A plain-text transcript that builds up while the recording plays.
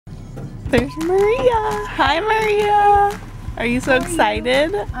There's Maria. Hi, Maria. Are you so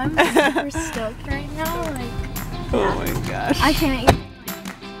excited? I'm super stoked right now. Like, oh my gosh. I can't even.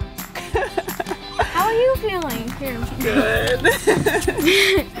 How are you feeling? Here. Good.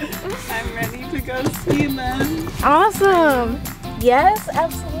 I'm ready to go see them. Awesome. Yes,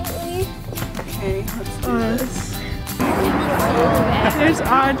 absolutely. Okay, let's do this. There's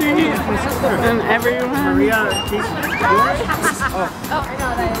Audrey and everyone.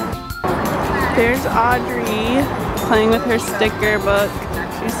 There's Audrey playing with her sticker book.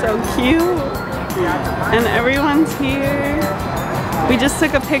 She's so cute. And everyone's here. We just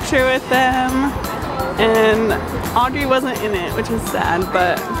took a picture with them. And Audrey wasn't in it, which is sad,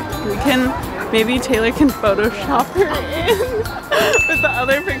 but we can, maybe Taylor can Photoshop her in with the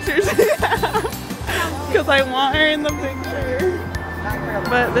other pictures we have. Because I want her in the picture.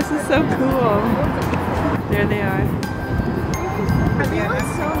 But this is so cool. There they are. They look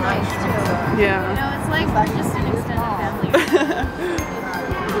so nice too. Yeah. You know, it's like just an extended family.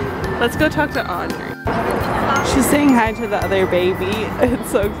 Let's go talk to Audrey. She's saying hi to the other baby. It's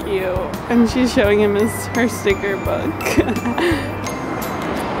so cute. And she's showing him her sticker book.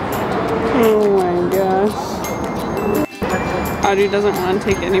 Oh my gosh. Audrey doesn't want to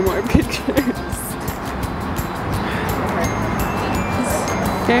take any more pictures.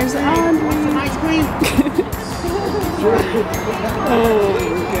 There's Audrey. Ice cream. Oh my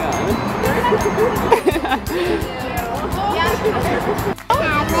god. I can have.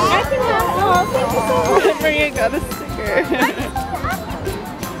 Oh, thank you so much. Maria got a sticker.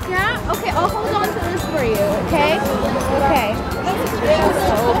 Yeah? Okay, I'll hold on to this for you, okay? Okay.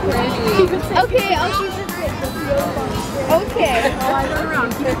 So pretty. Okay, I'll keep it. Okay.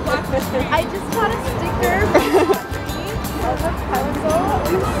 I just got a sticker of a pencil.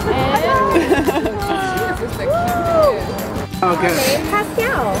 Okay. Okay,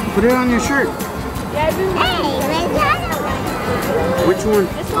 Pascal. Put it on your shirt. Yeah, I've been Which one?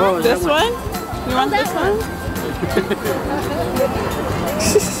 Oh, is This that one? You want this one?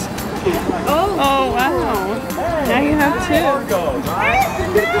 Oh wow. Now you have two.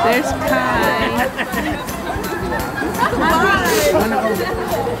 There's Kai.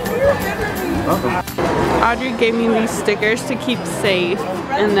 Audrey gave me these stickers to keep safe,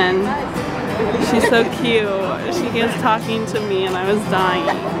 and then she's so cute. She was talking to me and I was dying.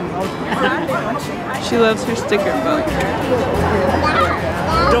 She loves her sticker book.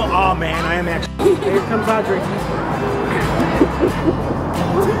 Oh man, I am actually. Here comes Audrey.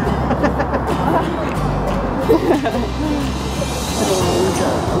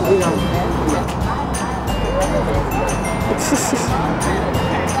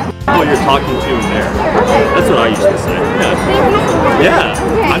 What you're talking to in there. That's what I used to say. Yeah. Yeah.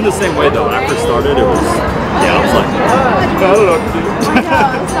 I'm the same way though. When I first started, it was, yeah, I was like, I don't know what to do.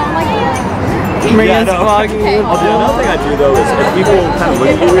 Maria's vlogging. Another thing I do though is if people kind of look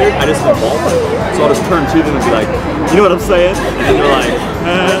at you weird, I just default. So I'll just turn to them and be like, you know what I'm saying? And then they're like,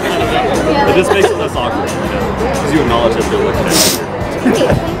 it just makes it less awkward, you know? Because you acknowledge that they're looking at you.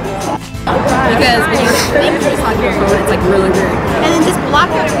 Because when you think you're just on your phone, it's like really weird. And then just block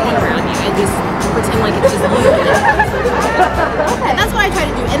out everyone around you and just pretend like it's just you. And that's what I try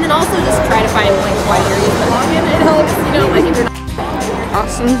to do. And then also just try to find like quiet areas to log in. It helps, you know, like if you're not.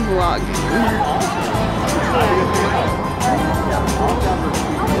 Austin's vlogging.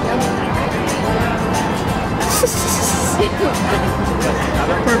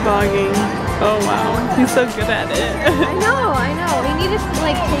 We're vlogging. Oh wow, he's so good at it. I know. We need to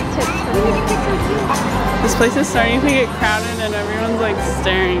like take tips from him. This place is starting to get crowded and everyone's like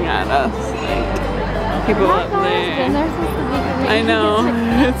staring at us. Like people up there. I know.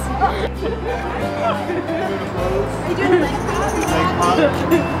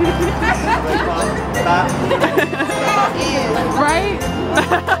 Right?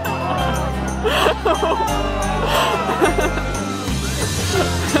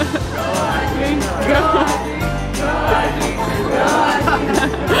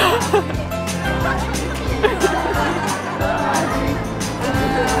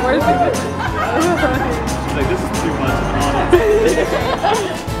 Where's it? She's like, this is too much of an audience.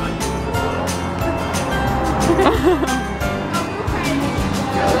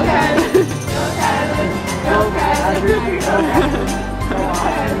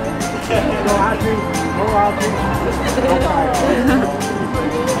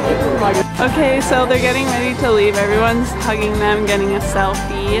 Okay, so they're getting ready to leave. Everyone's hugging them, getting a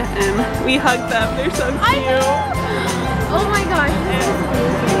selfie, and we hugged them. They're so cute. Oh my gosh.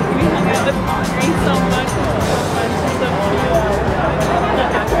 We hung out with Audrey so much. She's so cute.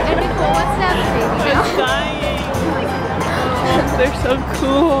 And Nicole, what's that baby? It's dying. They're so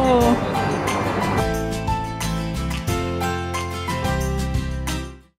cool.